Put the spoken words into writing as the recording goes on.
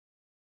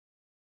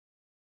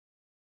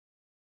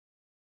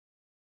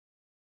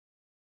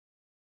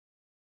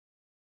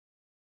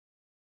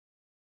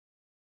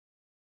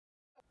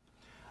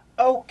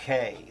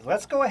Okay,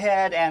 let's go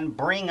ahead and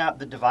bring up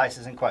the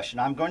devices in question.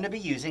 I'm going to be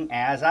using,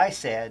 as I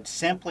said,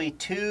 simply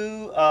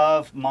two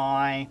of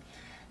my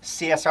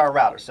CSR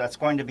routers. So that's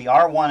going to be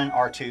R1 and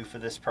R2 for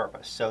this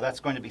purpose. So that's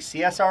going to be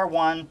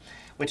CSR1,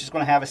 which is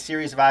going to have a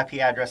series of IP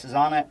addresses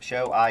on it.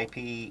 Show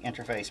IP,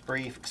 interface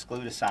brief,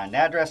 exclude assigned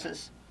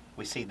addresses.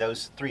 We see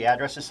those three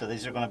addresses, so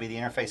these are going to be the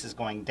interfaces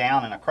going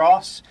down and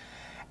across.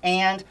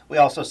 And we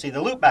also see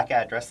the loopback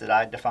address that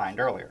I defined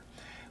earlier.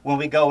 When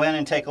we go in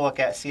and take a look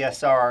at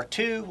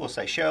CSR2, we'll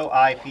say show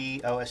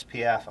IP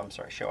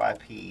OSPF, show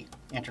IP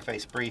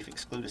interface brief,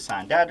 exclude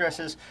assigned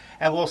addresses,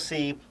 and we'll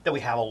see that we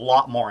have a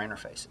lot more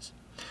interfaces.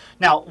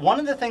 Now, one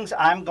of the things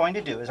I'm going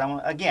to do is,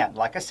 again,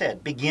 like I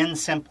said, begin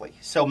simply.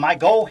 So my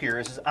goal here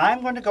is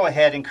I'm going to go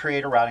ahead and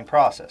create a routing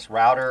process,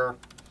 router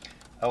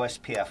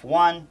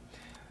OSPF1,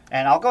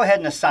 and I'll go ahead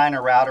and assign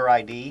a router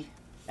ID.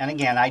 And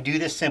again, I do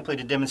this simply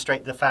to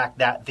demonstrate the fact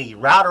that the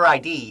router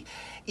ID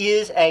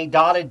is a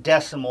dotted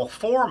decimal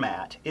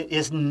format. It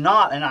is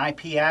not an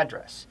IP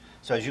address.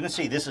 So as you can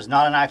see, this is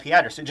not an IP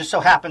address. It just so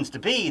happens to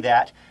be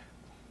that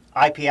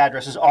IP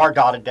addresses are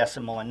dotted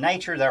decimal in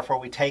nature. Therefore,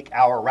 we take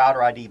our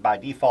router ID by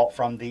default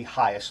from the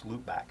highest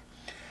loopback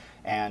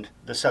and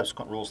the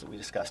subsequent rules that we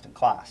discussed in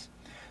class.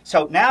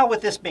 So now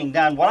with this being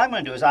done, what I'm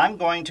going to do is I'm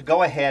going to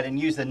go ahead and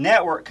use the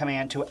network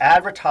command to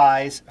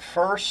advertise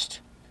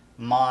first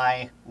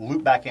my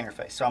loopback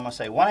interface. So I'm going to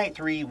say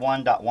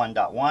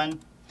 183.1.1.1,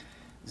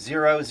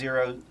 0,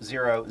 0,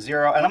 0,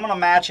 0, and I'm going to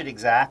match it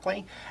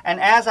exactly. And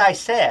as I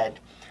said,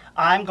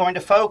 I'm going to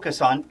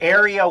focus on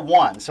area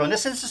 1. So in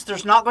this instance,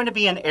 there's not going to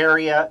be an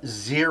area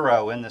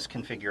 0 in this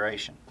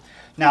configuration.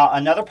 Now,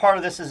 another part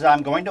of this is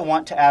I'm going to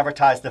want to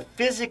advertise the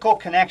physical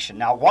connection.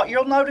 Now, what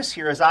you'll notice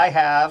here is I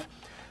have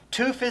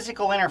two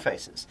physical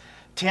interfaces,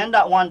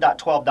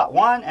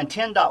 10.1.12.1 and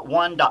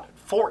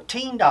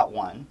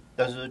 10.1.14.1.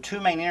 Those are the two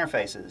main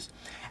interfaces.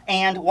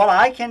 And what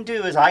I can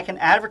do is I can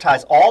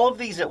advertise all of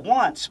these at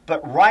once,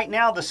 but right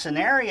now the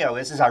scenario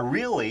is I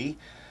really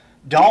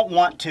don't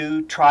want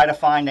to try to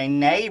find a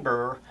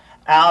neighbor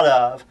out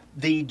of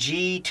the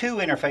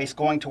G2 interface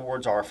going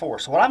towards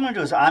R4. So what I'm going to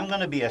do is I'm going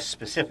to be as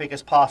specific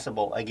as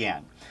possible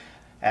again.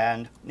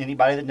 And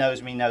anybody that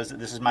knows me knows that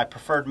this is my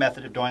preferred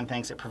method of doing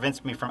things. It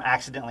prevents me from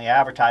accidentally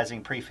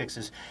advertising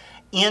prefixes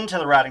into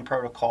the routing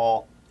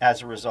protocol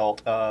as a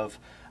result of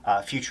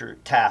future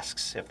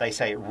tasks. If they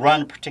say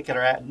run a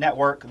particular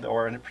network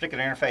or in a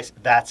particular interface,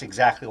 that's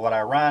exactly what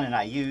I run, and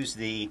I use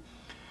the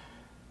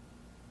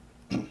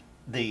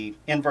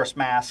inverse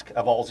mask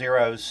of all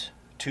zeros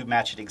to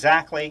match it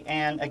exactly.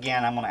 And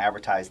again, I'm going to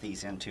advertise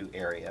these into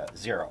area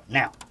 0.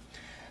 Now,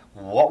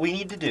 what we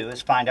need to do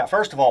is find out,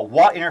 first of all,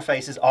 what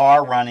interfaces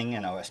are running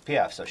in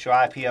OSPF. So show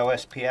IP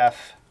OSPF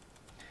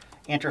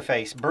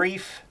interface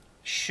brief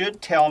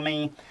should tell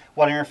me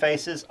what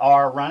interfaces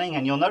are running.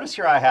 And you'll notice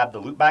here I have the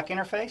loopback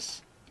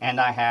interface and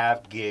I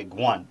have gig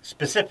 1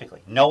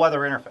 specifically, no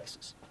other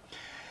interfaces.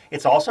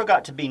 It's also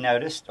got to be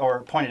noticed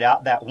or pointed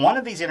out that one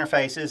of these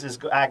interfaces is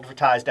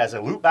advertised as a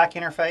loopback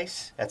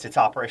interface, that's its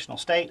operational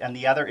state, and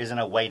the other is an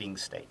awaiting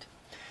state.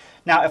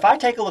 Now, if I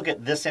take a look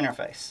at this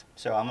interface,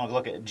 so I'm going to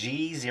look at I'm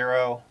going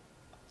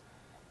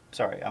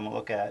to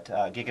look at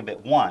gigabit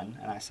 1,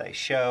 and I say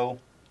show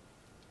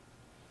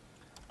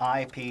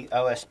IP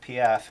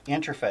OSPF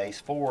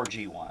interface for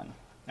G1,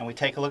 and we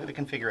take a look at the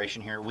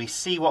configuration here, we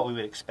see what we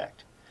would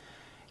expect.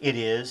 It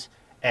is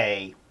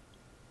a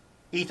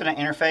Ethernet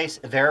interface,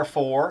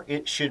 therefore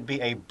it should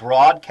be a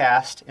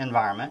broadcast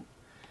environment.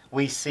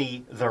 We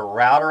see the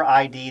router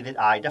ID that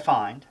I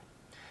defined.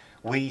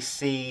 We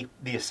see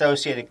the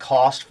associated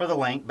cost for the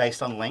link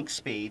based on link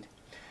speed.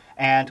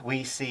 And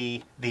we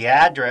see the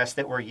address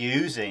that we're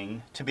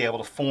using to be able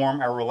to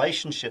form our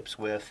relationships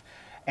with.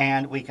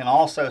 And we can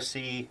also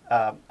see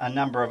a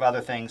number of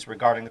other things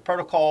regarding the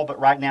protocol, but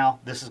right now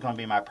this is going to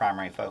be my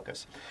primary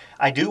focus.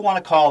 I do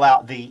want to call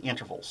out the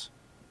intervals.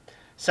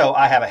 So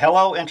I have a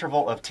hello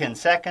interval of 10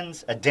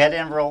 seconds, a dead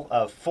interval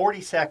of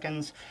 40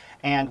 seconds,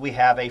 and we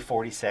have a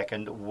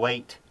 40-second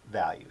wait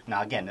value.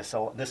 Now again,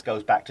 this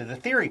goes back to the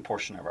theory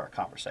portion of our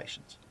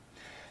conversations.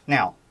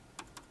 Now,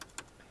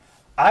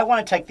 I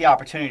want to take the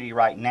opportunity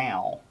right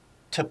now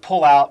to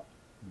pull out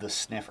the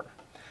sniffer.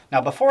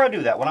 Now before I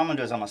do that, what I'm going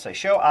to do is I'm going to say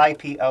show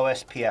IP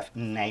OSPF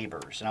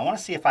neighbors, and I want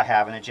to see if I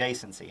have an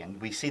adjacency, and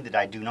we see that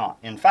I do not.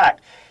 In fact,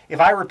 if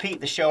I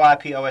repeat the show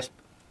IP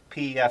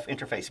OSPF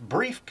interface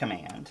brief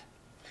command,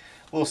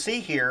 we'll see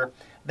here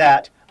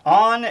that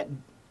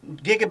on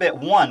gigabit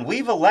 1,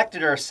 we've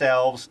elected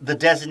ourselves the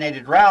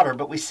designated router,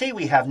 but we see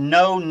we have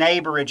no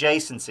neighbor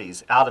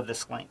adjacencies out of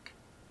this link.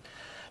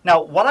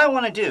 Now, what I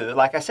want to do,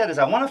 like I said, is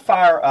I want to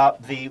fire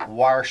up the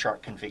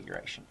Wireshark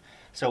configuration.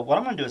 So what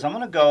I'm going to do is I'm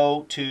going to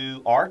go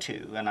to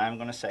R2, and I'm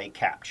going to say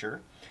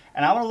capture,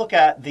 and I want to look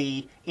at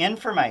the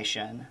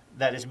information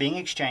that is being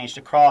exchanged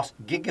across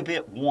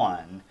gigabit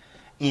 1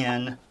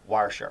 in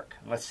Wireshark.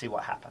 Let's see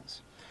what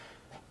happens.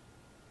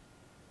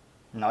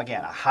 Now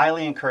again, I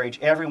highly encourage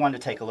everyone to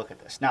take a look at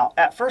this. Now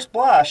at first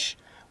blush,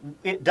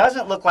 it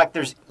doesn't look like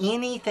there's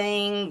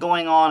anything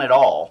going on at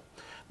all.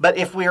 But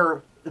if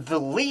we're the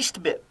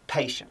least bit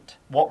patient,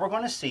 what we're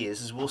going to see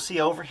is we'll see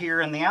over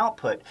here in the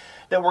output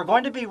that we're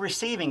going to be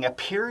receiving a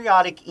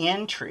periodic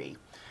entry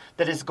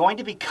that is going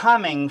to be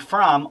coming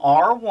from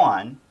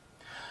R1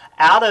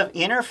 out of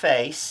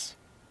interface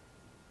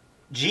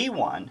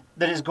G1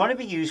 that is going to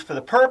be used for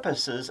the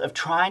purposes of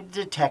trying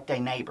to detect a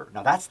neighbor.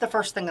 Now that's the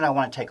first thing that I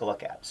want to take a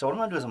look at. So what I'm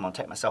going to do is I'm going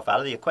to take myself out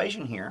of the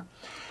equation here,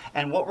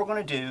 and what we're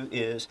going to do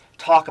is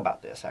talk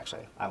about this.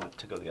 Actually, I went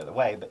to go the other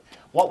way, but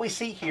what we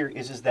see here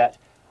is that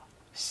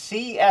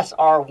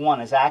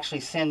CSR1 is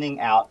actually sending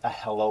out a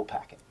hello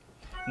packet.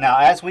 Now,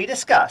 as we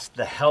discussed,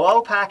 the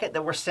hello packet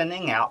that we're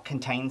sending out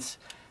contains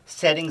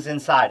settings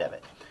inside of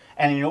it.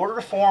 And in order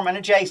to form an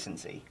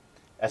adjacency,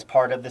 as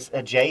part of this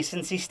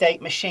adjacency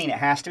state machine, it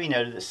has to be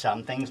noted that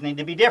some things need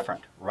to be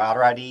different.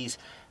 Router IDs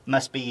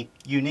must be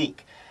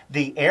unique.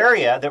 The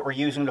area that we're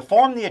using to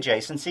form the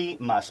adjacency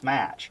must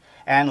match.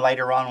 And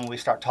later on, when we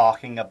start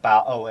talking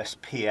about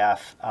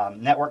OSPF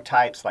network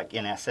types like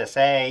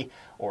NSSA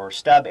or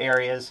stub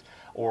areas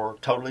or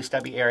totally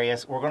stubby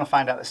areas, we're going to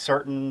find out that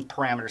certain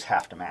parameters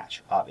have to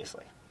match,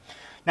 obviously.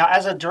 Now,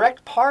 as a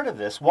direct part of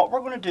this, what we're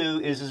going to do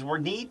is we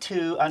need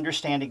to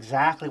understand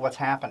exactly what's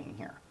happening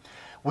here.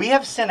 We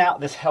have sent out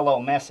this hello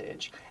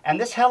message, and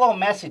this hello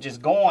message is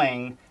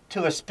going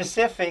to a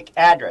specific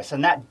address,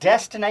 and that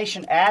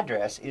destination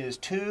address is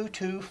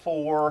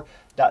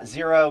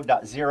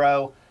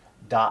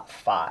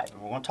 224.0.0.5.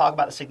 We're going to talk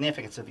about the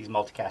significance of these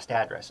multicast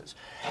addresses.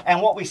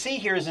 And what we see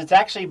here is it's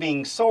actually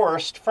being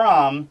sourced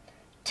from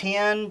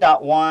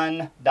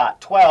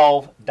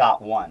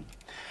 10.1.12.1.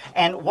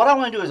 And what I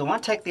want to do is I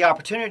want to take the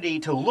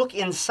opportunity to look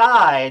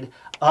inside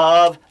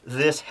of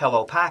this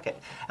hello packet.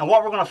 And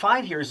what we're going to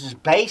find here is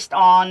based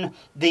on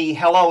the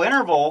hello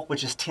interval,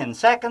 which is 10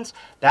 seconds,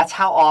 that's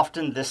how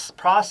often this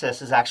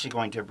process is actually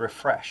going to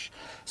refresh.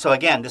 So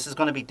again, this is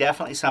going to be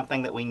definitely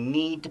something that we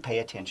need to pay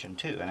attention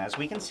to. And as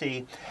we can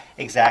see,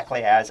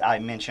 exactly as I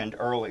mentioned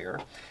earlier,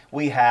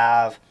 we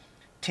have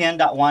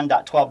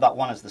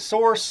 10.1.12.1 as the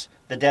source.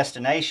 The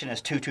destination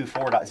is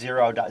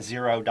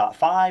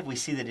 224.0.0.5. We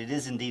see that it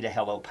is indeed a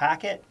hello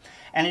packet,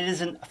 and it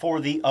isn't for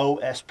the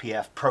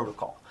OSPF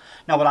protocol.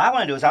 Now what I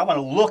want to do is I want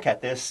to look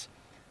at this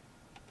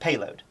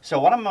payload.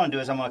 So what I'm going to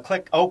do is I'm going to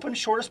click Open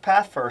Shortest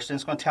Path first, and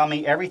it's going to tell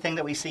me everything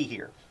that we see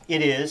here.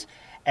 It is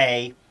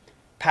a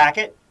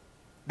packet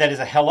that is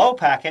a hello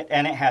packet,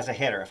 and it has a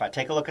header. If I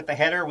take a look at the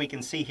header, we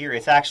can see here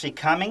it's actually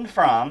coming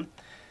from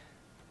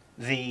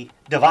the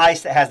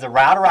device that has the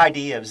router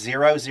ID of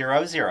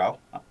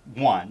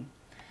 0001.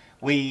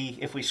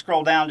 If we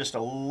scroll down just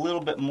a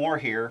little bit more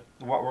here,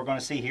 what we're going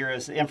to see here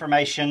is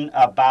information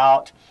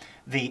about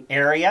the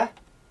area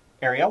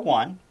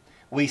 1.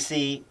 We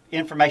see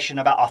information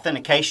about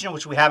authentication,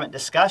 which we haven't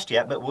discussed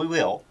yet, but we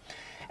will.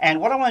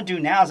 And what I want to do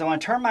now is I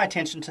want to turn my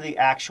attention to the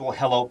actual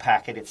hello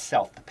packet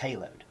itself, the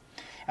payload.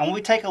 And when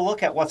we take a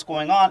look at what's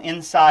going on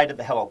inside of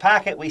the hello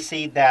packet, we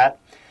see that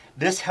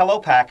this hello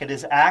packet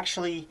is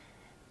actually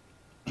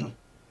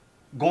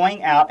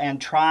going out and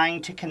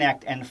trying to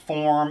connect and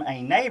form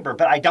a neighbor,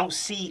 but I don't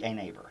see a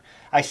neighbor.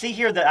 I see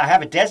here that I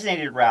have a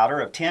designated router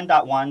of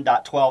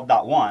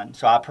 10.1.12.1,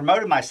 so I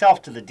promoted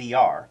myself to the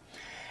DR,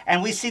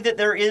 and we see that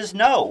there is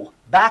no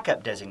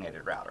backup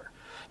designated router.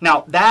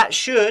 Now, that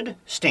should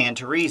stand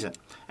to reason,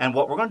 and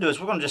what we're going to do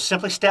is we're going to just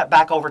simply step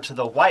back over to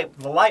the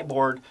light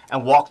board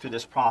and walk through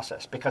this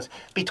process, because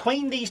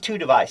between these two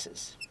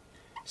devices,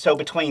 so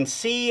between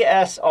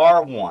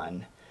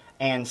CSR1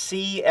 and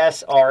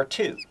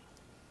CSR2,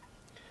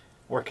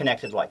 we're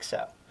connected like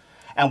so.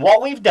 And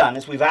what we've done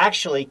is we've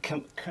actually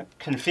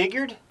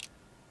configured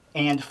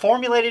and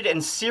formulated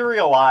and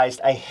serialized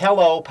a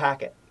hello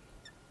packet.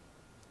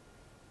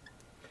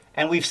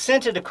 And we've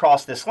sent it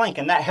across this link.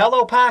 And that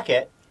hello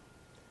packet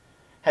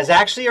has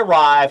actually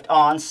arrived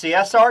on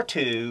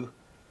CSR2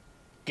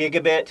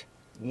 gigabit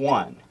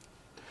 1.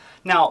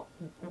 Now,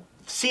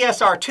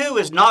 CSR2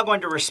 is not going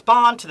to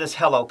respond to this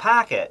hello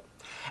packet.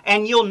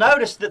 And you'll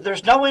notice that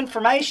there's no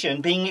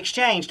information being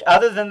exchanged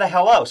other than the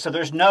hello. So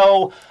there's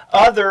no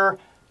other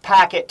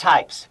packet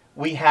types.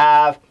 We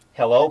have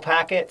hello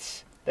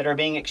packets that are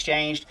being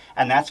exchanged,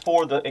 and that's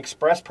for the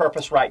express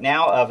purpose right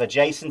now of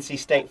adjacency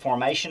state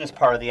formation as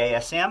part of the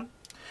ASM.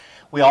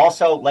 We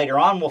also, later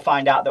on, will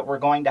find out that we're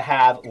going to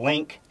have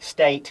link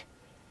state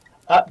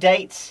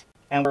updates,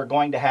 and we're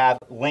going to have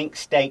link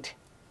state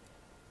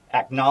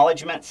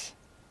acknowledgments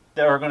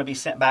that are going to be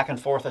sent back and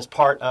forth as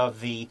part of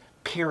the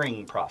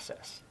peering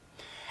process.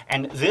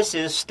 And this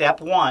is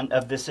step one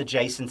of this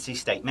adjacency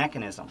state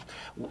mechanism.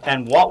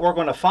 And what we're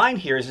going to find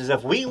here is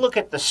if we look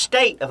at the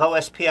state of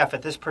OSPF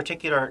at this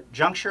particular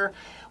juncture,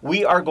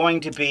 we are going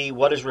to be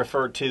what is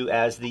referred to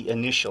as the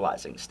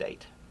initializing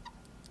state.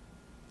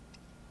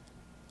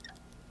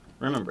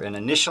 Remember, in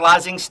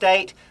initializing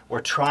state, we're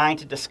trying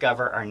to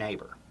discover our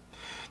neighbor.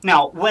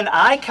 Now, when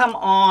I come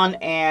on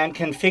and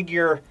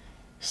configure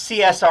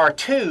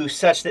CSR2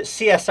 such that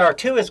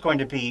CSR2 is going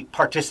to be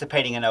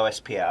participating in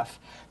OSPF.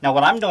 Now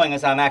what I'm doing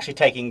is I'm actually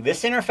taking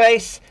this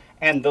interface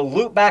and the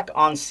loopback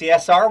on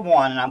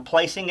CSR1 and I'm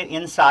placing it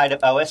inside of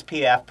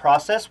OSPF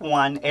process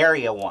 1,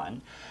 area 1.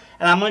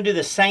 And I'm going to do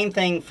the same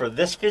thing for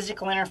this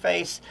physical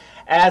interface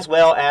as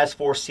well as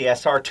for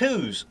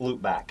CSR2's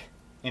loopback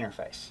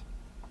interface.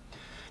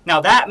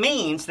 Now that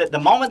means that the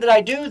moment that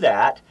I do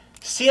that,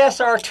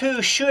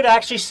 CSR2 should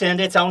actually send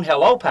its own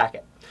hello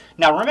packet.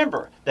 Now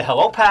remember, the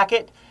hello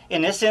packet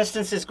in this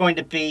instance is going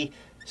to be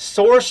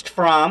sourced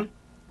from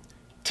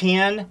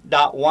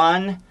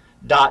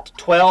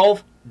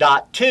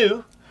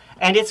 10.1.12.2,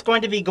 and it's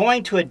going to be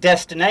going to a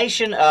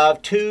destination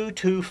of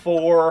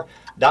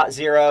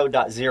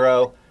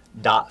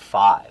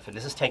 224.0.0.5. And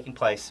this is taking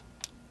place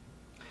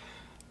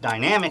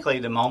dynamically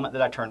the moment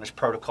that I turn this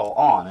protocol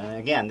on. And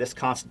again, this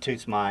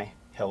constitutes my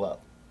hello.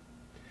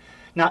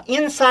 Now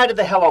inside of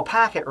the hello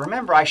packet,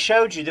 remember I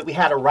showed you that we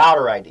had a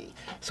router ID.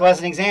 So as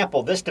an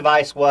example, this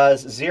device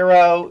was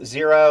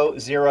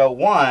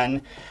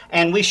 0001,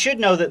 and we should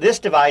know that this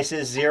device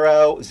is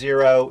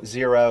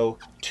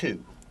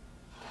 0002.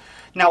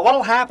 Now what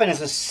will happen is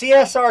the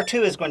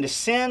CSR2 is going to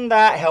send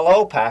that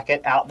hello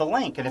packet out the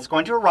link, and it's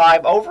going to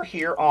arrive over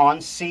here on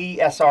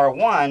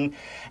CSR1,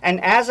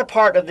 and as a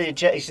part of the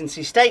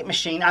adjacency state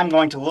machine, I'm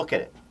going to look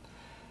at it.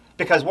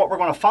 Because what we're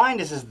going to find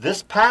is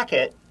this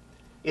packet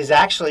is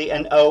actually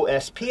an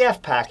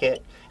OSPF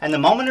packet, and the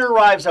moment it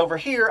arrives over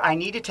here, I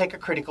need to take a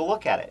critical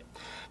look at it.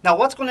 Now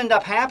what's going to end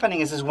up happening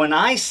is when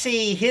I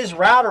see his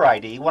router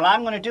ID, what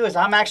I'm going to do is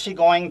I'm actually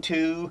going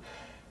to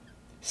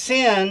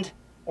send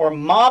or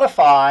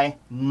modify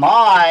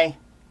my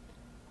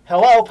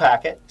hello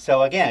packet.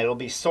 So again, it'll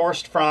be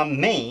sourced from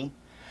me,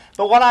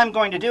 but what I'm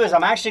going to do is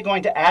I'm actually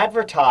going to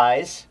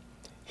advertise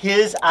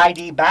his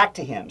ID back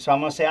to him. So I'm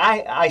going to say,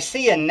 I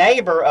see a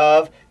neighbor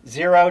of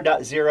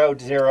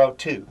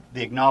 0.002,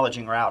 the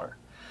acknowledging router.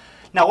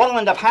 Now what will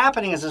end up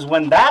happening is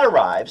when that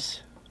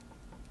arrives,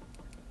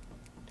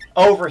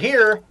 over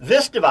here,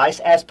 this device,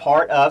 as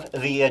part of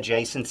the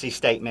adjacency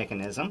state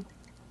mechanism,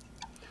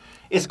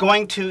 is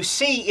going to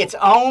see its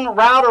own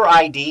router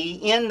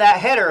ID in that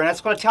header, and it's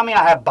going to tell me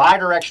I have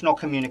bidirectional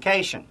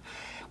communication.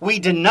 We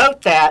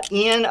denote that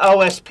in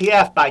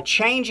OSPF by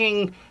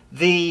changing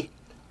the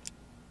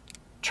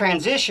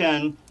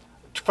transition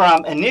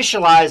from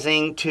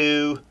initializing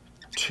to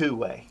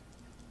two-way.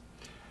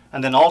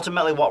 And then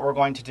ultimately what we're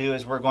going to do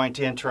is we're going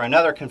to enter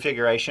another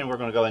configuration. We're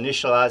going to go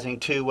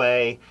initializing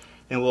two-way,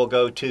 then we'll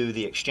go to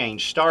the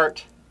exchange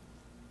start.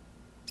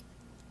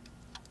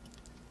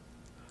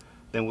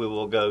 Then we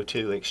will go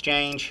to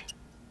exchange.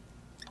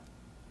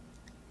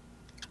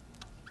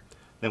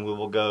 Then we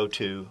will go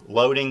to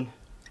loading.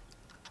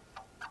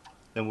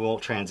 Then we'll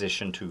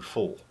transition to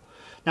full.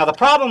 Now the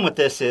problem with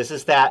this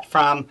is that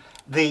from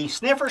the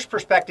sniffer's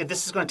perspective,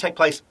 this is going to take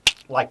place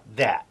like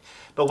that.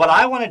 But what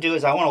I want to do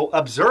is I want to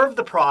observe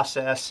the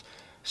process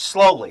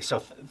slowly. So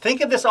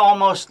think of this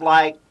almost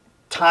like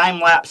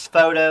time-lapse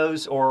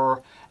photos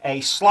or a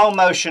slow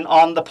motion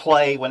on the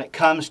play when it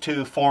comes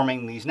to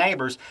forming these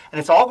neighbors. And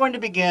it's all going to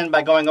begin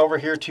by going over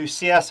here to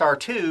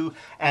CSR2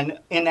 and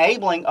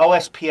enabling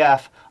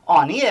OSPF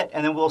on it,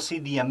 and then we'll see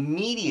the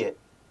immediate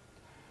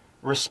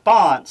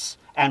response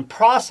and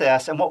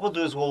process, and what we'll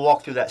do is we'll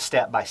walk through that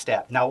step by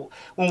step. Now,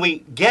 when we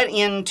get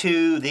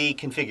into the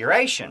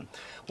configuration,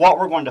 what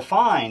we're going to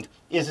find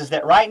is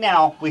that right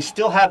now we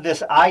still have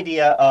this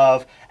idea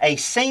of a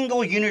single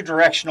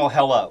unidirectional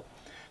hello.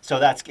 So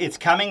it's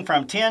coming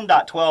from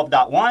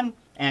 10.12.1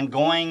 and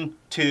going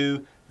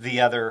to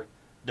the other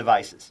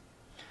devices.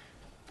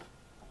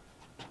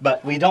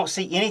 But we don't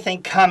see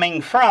anything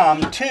coming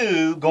from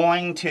 2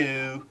 going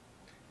to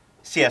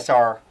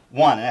CSR1,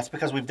 and that's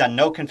because we've done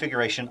no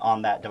configuration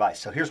on that device.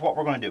 So here's what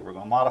we're going to do. We're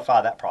going to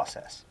modify that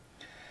process.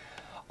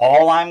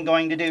 All I'm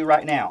going to do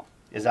right now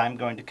is I'm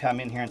going to come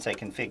in here and say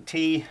config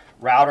T,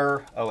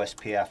 router,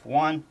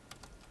 OSPF1.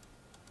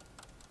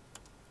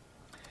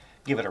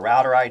 Give it a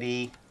router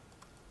ID,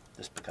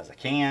 just because I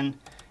can.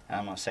 And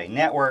I'm going to say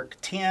network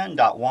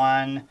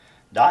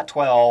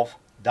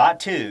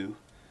 10.1.12.2,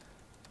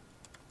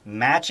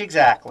 match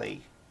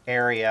exactly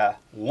area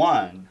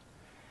 1.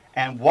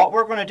 And what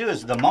we're going to do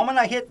is the moment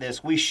I hit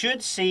this, we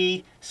should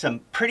see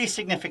some pretty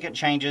significant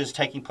changes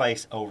taking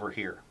place over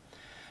here.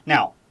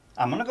 Now,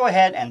 I'm going to go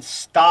ahead and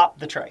stop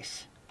the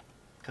trace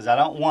because I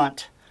don't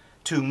want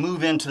to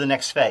move into the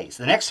next phase.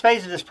 The next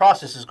phase of this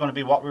process is going to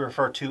be what we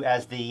refer to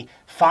as the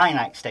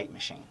finite state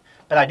machine.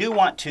 But I do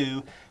want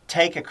to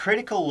take a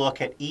critical look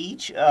at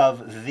each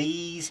of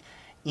these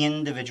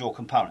individual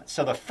components.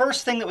 So the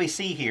first thing that we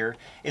see here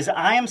is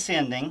I am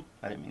sending,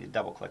 I didn't mean to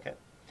double click it,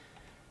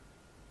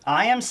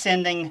 I am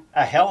sending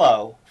a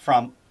hello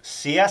from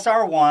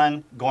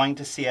CSR1 going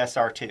to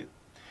CSR2.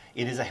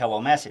 It is a hello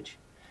message.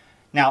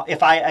 Now,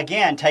 if I,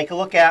 again, take a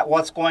look at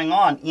what's going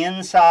on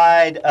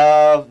inside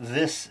of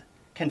this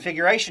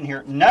configuration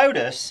here,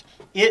 notice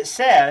it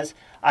says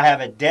I have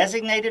a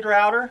designated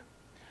router,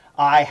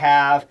 I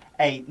have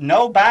a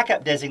no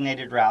backup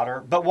designated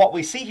router, but what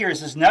we see here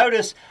is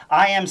notice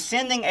I am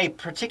sending a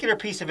particular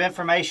piece of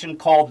information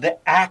called the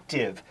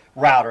active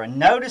router, and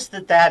notice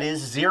that that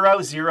is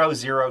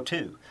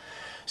 0002.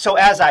 So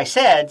as I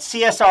said,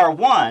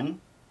 CSR1,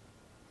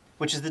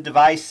 which is the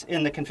device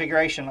in the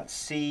configuration, let's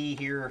see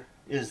here,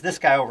 is this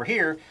guy over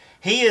here.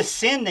 He is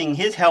sending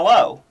his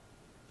hello,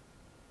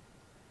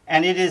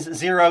 and it is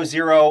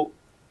 001.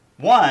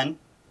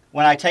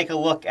 When I take a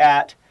look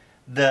at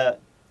the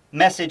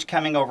message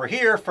coming over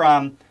here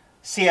from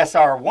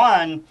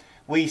CSR1,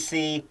 we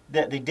see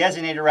that the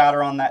designated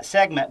router on that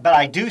segment, but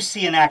I do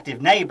see an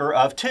active neighbor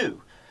of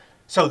 2.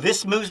 So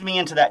this moves me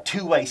into that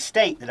two-way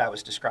state that I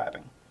was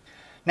describing.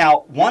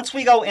 Now, once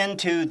we go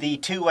into the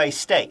two-way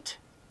state,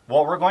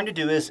 what we're going to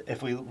do is,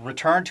 if we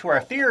return to our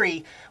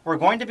theory, we're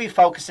going to be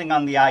focusing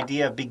on the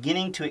idea of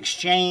beginning to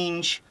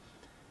exchange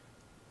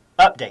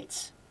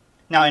updates.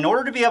 Now, in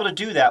order to be able to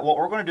do that, what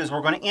we're going to do is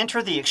we're going to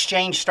enter the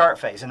exchange start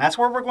phase. And that's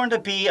where we're going to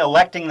be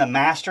electing the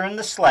master and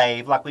the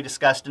slave, like we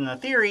discussed in the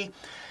theory,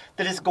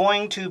 that is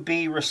going to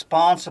be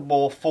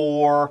responsible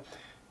for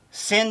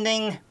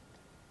sending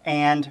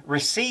and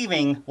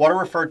receiving what are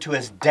referred to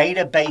as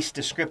database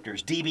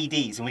descriptors,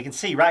 DBDs. And we can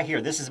see right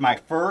here, this is my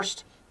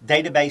first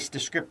database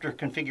descriptor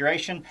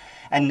configuration.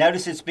 And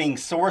notice it's being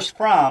sourced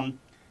from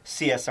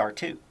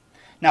CSR2.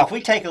 Now, if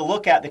we take a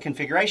look at the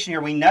configuration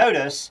here, we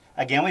notice,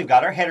 again, we've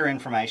got our header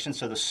information.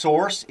 So the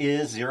source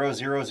is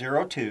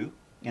 0002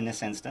 in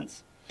this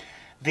instance.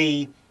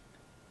 The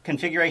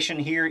configuration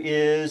here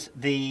is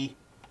the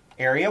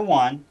area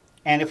 1.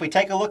 And if we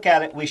take a look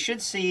at it, we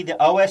should see the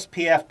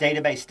OSPF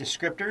database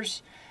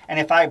descriptors. And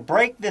if I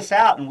break this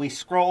out and we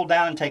scroll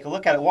down and take a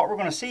look at it, what we're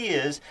going to see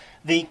is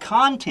the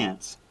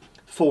contents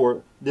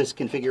for this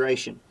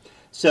configuration.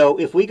 So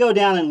if we go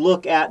down and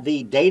look at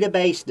the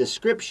database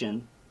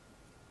description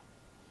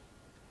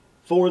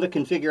for the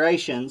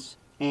configurations,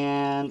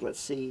 and let's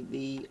see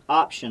the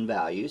option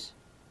values,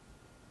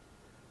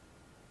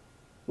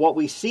 what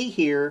we see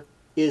here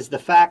is the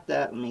fact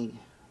that, let me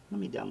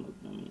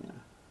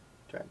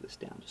drag this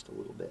down just a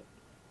little bit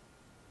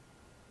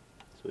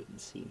so we can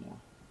see more.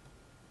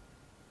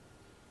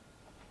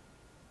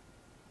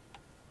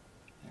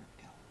 There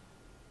we go.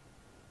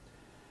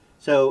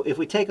 So if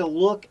we take a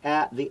look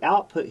at the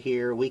output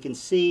here, we can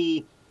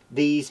see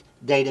these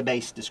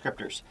database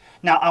descriptors.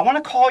 Now, I want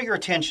to call your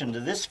attention to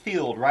this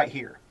field right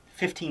here,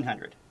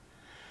 1500.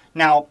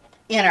 Now,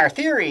 in our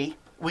theory,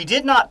 we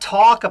did not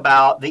talk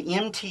about the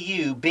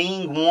MTU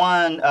being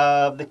one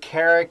of the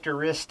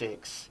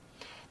characteristics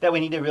that we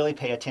need to really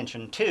pay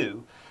attention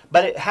to.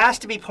 But it has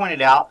to be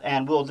pointed out,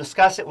 and we'll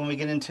discuss it when we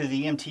get into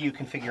the MTU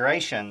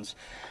configurations,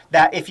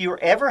 that if you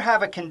ever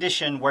have a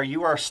condition where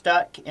you are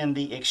stuck in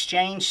the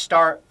exchange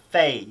start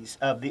phase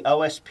of the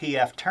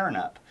OSPF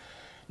turnup,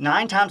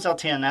 9 times out of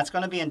 10, that's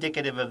going to be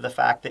indicative of the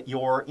fact that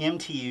your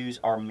MTUs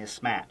are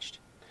mismatched.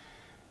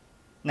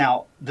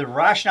 Now, the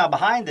rationale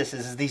behind this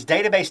is these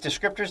database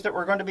descriptors that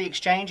we're going to be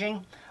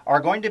exchanging are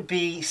going to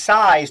be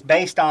sized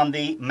based on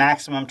the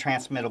maximum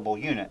transmittable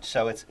unit.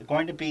 So it's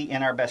going to be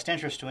in our best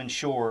interest to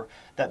ensure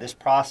that this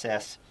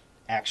process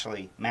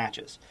actually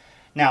matches.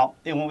 Now,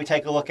 when we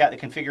take a look at the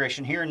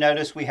configuration here,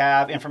 notice we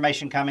have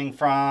information coming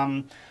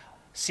from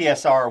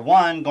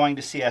CSR1 going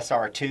to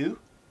CSR2.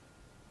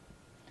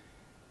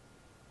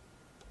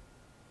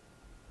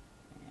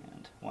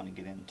 And I want to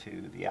get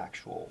into the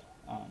actual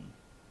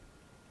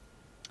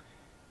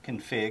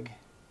config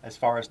as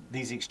far as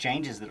these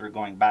exchanges that are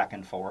going back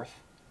and forth.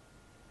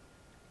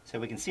 So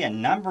we can see a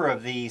number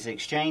of these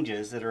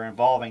exchanges that are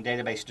involving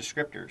database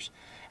descriptors.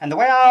 And the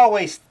way I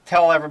always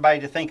tell everybody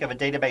to think of a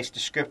database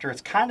descriptor,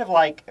 it's kind of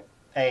like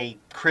a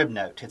crib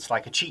note. It's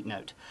like a cheat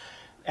note.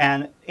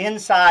 And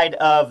inside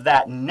of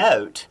that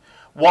note,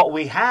 what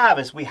we have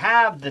is we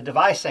have the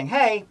device saying,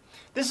 hey,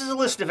 this is a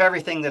list of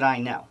everything that I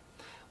know.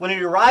 When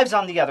it arrives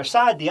on the other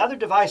side, the other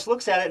device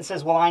looks at it and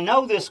says, well, I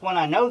know this one,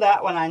 I know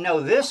that one, I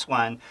know this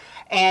one.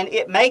 And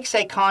it makes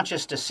a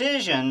conscious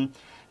decision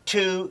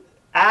to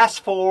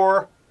ask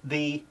for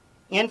the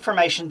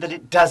information that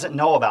it doesn't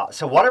know about.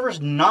 So whatever's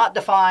not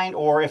defined,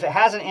 or if it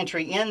has an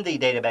entry in the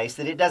database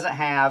that it doesn't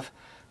have,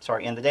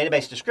 in the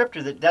database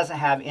descriptor that it doesn't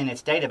have in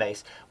its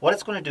database, what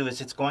it's going to do is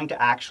it's going to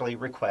actually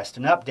request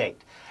an update.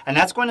 And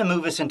that's going to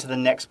move us into the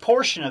next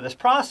portion of this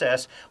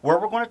process where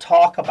we're going to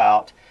talk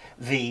about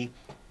the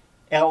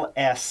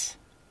LS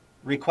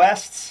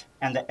requests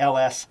and the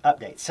LS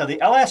updates. So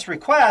the LS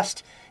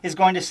request is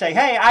going to say,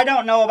 hey, I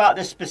don't know about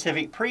this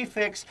specific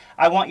prefix.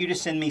 I want you to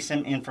send me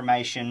some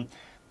information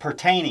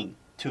pertaining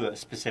to a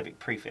specific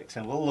prefix.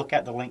 And we'll look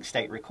at the link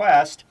state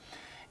request.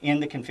 In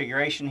the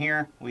configuration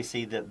here, we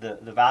see that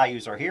the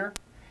values are here.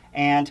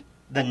 And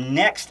the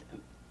next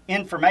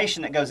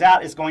information that goes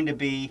out is going to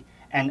be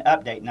an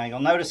update. Now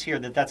you'll notice here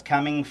that that's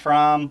coming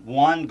from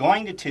 1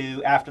 going to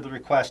 2 after the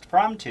request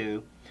from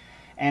 2.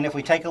 And if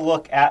we take a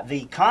look at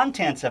the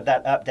contents of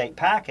that update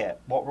packet,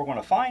 what we're going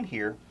to find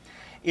here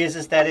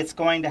is that it's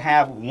going to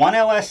have one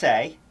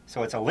LSA.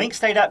 So it's a link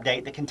state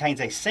update that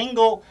contains a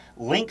single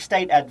link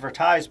state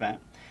advertisement.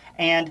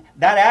 And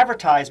that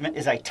advertisement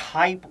is a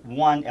type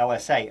 1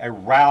 LSA, a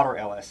router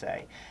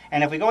LSA.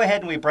 And if we go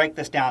ahead and we break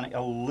this down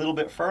a little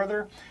bit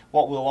further,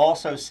 what we'll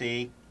also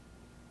see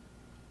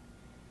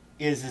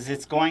is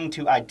it's going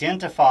to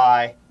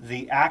identify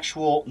the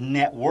actual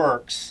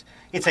networks.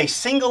 It's a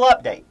single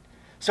update.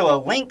 So a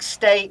link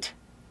state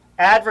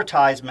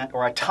advertisement,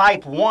 or a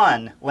type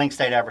 1 link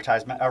state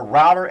advertisement, a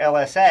router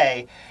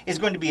LSA, is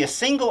going to be a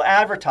single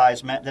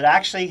advertisement that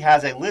actually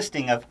has a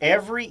listing of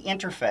every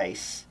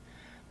interface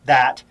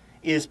that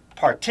is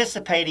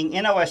participating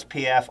in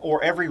OSPF,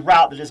 or every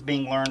route that is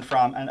being learned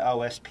from an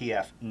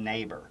OSPF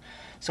neighbor.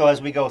 So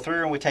as we go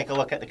through and we take a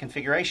look at the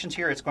configurations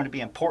here, it's going to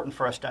be important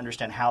for us to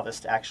understand how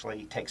this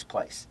actually takes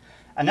place.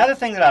 Another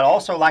thing that I'd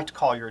also like to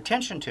call your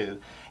attention to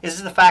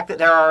is the fact that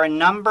there are a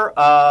number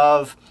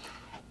of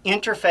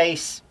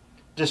interface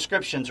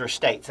descriptions or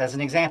states. As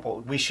an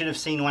example, we should have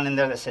seen one in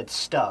there that said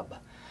stub.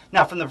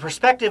 Now, from the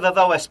perspective of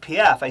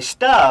OSPF, a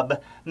stub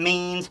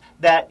means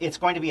that it's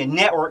going to be a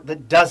network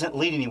that doesn't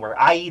lead anywhere,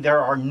 i.e.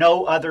 there are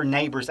no other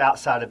neighbors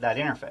outside of that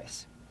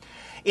interface.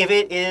 If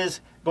it is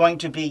going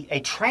to be a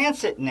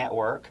transit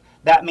network,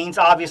 that means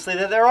obviously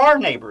that there are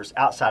neighbors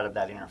outside of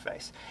that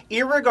interface,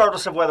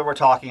 irregardless of whether we're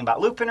talking about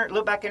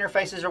loopback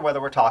interfaces or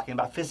whether we're talking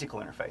about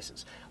physical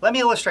interfaces. Let me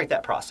illustrate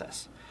that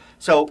process.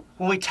 So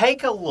when we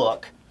take a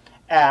look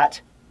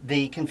at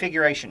the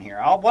configuration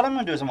here, what I'm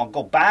going to do is I'm going to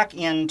go back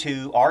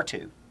into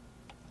R2.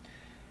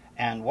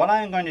 And what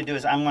I'm going to do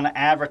is I'm going to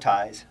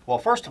advertise. Well,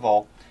 first of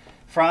all,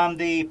 from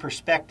the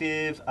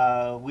perspective,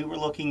 we were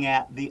looking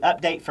at the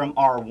update from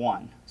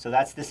R1. So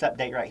that's this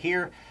update right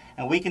here.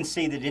 And we can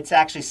see that it's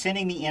actually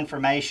sending me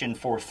information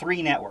for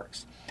 3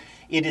 networks.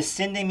 It is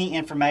sending me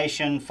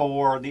information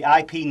for the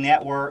IP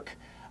network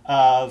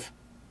of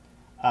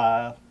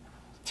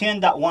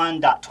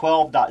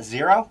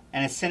 10.1.12.0,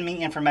 and it's sending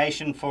me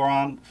information for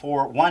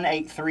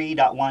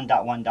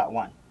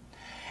 183.1.1.1.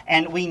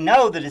 And we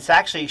know that it's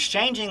actually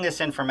exchanging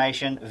this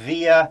information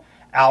via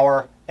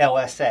our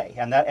LSA,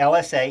 and that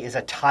LSA is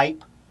a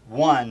type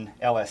 1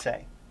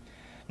 LSA.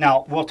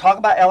 Now, we'll talk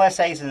about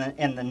LSAs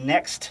in the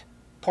next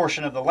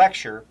portion of the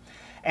lecture,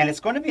 and it's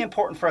going to be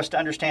important for us to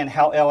understand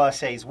how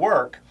LSAs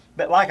work.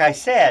 But like I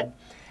said,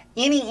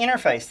 any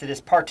interface that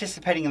is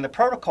participating in the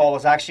protocol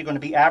is actually going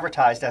to be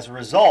advertised as a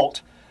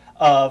result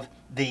of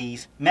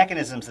these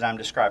mechanisms that I'm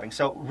describing.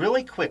 So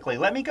really quickly,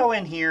 let me go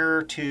in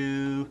here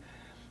to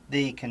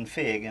the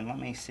config, and let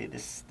me see,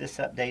 this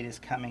update is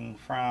coming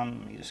from,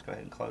 let me just go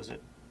ahead and close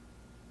it,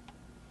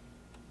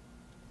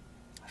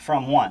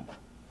 from 1.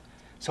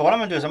 So what I'm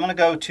going to do is I'm going to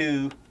go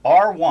to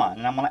R1,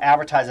 and I'm going to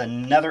advertise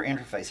another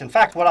interface. In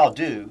fact, what I'll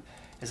do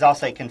is I'll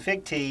say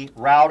config t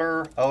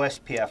router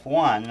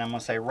OSPF1, and I'm going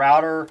to say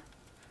router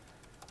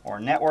or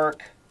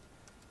network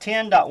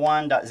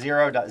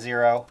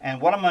 10.1.0.0,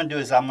 and what I'm going to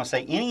do is I'm going to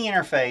say any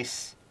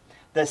interface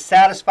that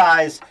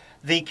satisfies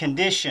the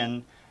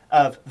condition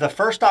of the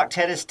first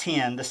octet is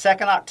 10, the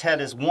second octet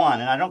is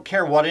 1, and I don't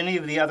care what any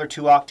of the other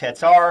 2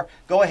 octets are,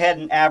 go ahead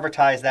and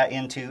advertise that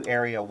into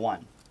area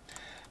 1.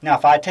 Now,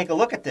 if I take a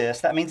look at this,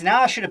 that means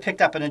now I should have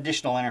picked up an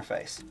additional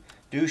interface.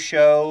 Do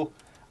show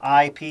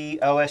IP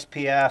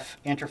OSPF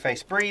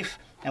interface brief,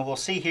 and we'll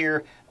see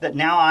here that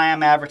now I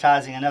am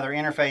advertising another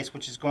interface,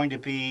 which is going to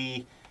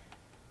be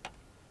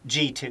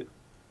G2.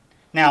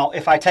 Now,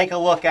 if I take a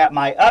look at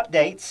my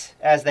updates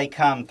as they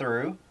come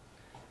through,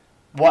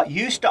 what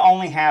used to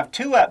only have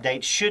 2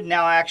 updates should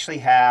now actually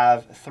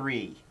have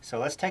 3. So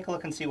let's take a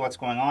look and see what's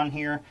going on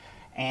here.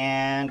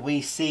 And we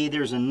see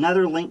there's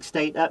another link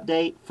state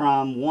update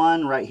from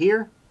 1 right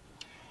here.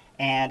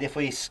 And if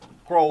we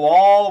scroll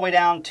all the way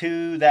down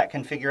to that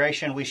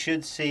configuration, we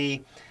should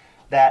see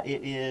that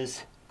it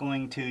is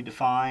going to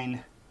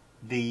define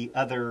the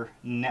other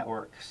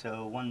network.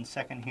 So 1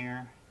 second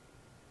here.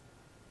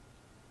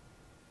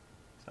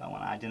 So I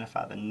want to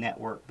identify the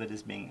network that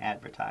is being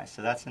advertised.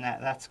 So that's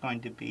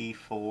going to be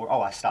for,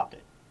 oh, I stopped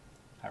it.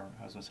 I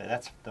was going to say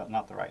that's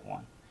not the right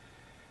one.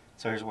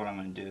 So here's what I'm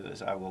going to do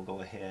is I will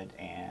go ahead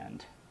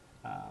and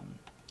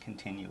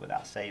continue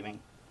without saving.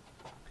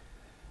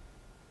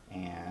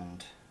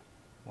 And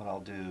what I'll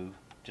do,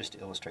 just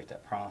to illustrate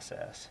that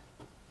process,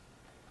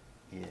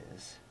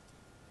 is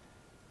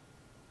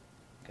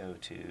go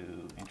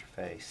to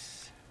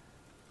interface,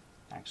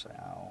 actually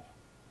I'll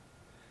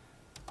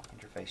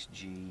interface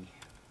G,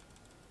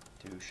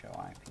 do show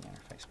IP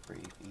interface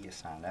brief, E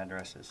assigned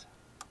addresses,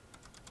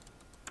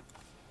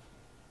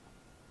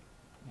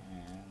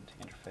 and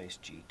interface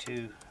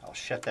G2. I'll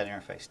shut that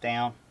interface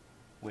down,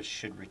 which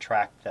should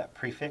retract that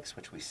prefix,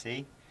 which we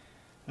see.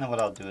 And then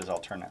what I'll do is I'll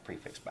turn that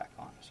prefix back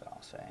on. So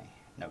I'll say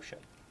no shut.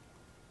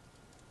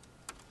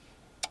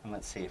 And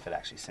let's see if it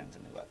actually sends a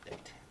new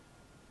update.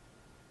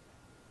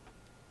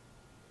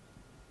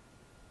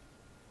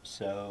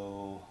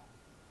 So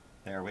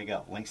there we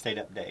go, link state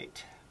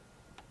update.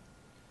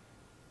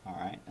 All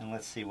right, and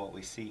let's see what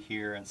we see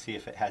here and see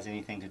if it has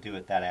anything to do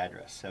with that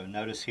address. So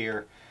notice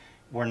here,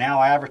 we're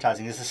now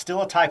advertising. This is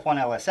still a type 1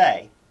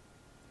 LSA.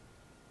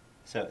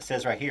 So it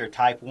says right here,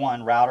 type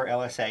 1, router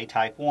LSA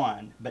type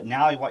 1. But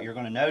now what you're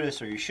going to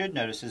notice, or you should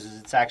notice, is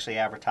it's actually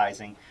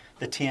advertising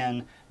the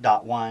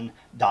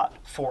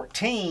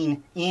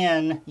 10.1.14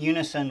 in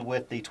unison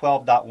with the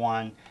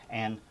 12.1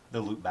 and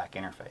the loopback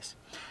interface.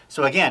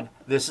 So again,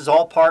 this is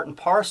all part and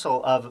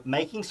parcel of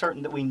making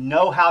certain that we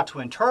know how to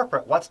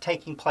interpret what's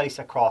taking place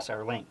across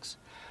our links.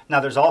 Now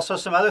there's also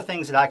some other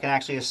things that I can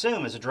actually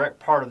assume as a direct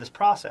part of this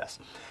process.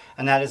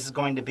 And that is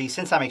going to be,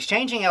 since I'm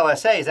exchanging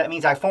LSAs, that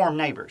means I form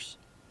neighbors.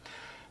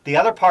 The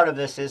other part of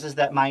this is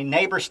that my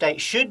neighbor state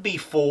should be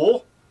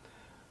full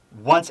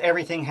once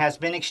everything has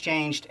been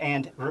exchanged,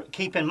 and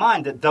keep in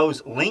mind that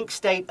those link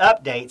state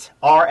updates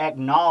are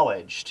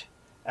acknowledged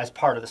as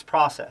part of this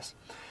process.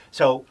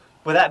 So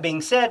with that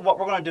being said, what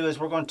we're going to do is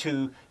we're going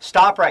to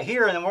stop right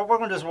here, and then what we're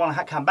going to do is we're going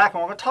to come back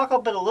and we're going to talk a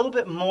little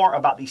bit more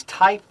about these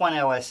type 1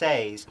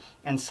 LSAs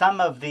and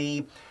some of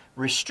the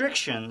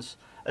restrictions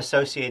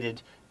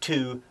associated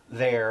to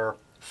their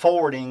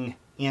forwarding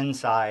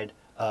inside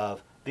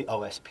of the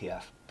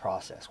OSPF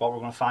process. What we're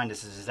going to find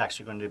is this is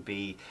actually going to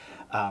be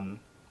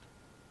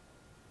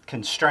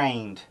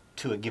constrained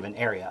to a given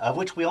area, of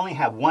which we only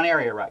have one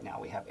area right now.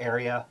 We have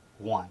area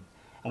 1.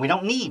 And we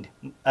don't need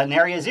an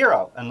area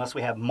 0 unless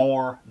we have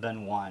more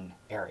than one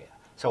area.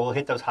 So we'll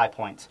hit those high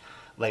points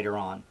later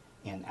on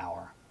in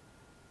our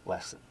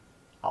lesson.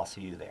 I'll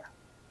see you there.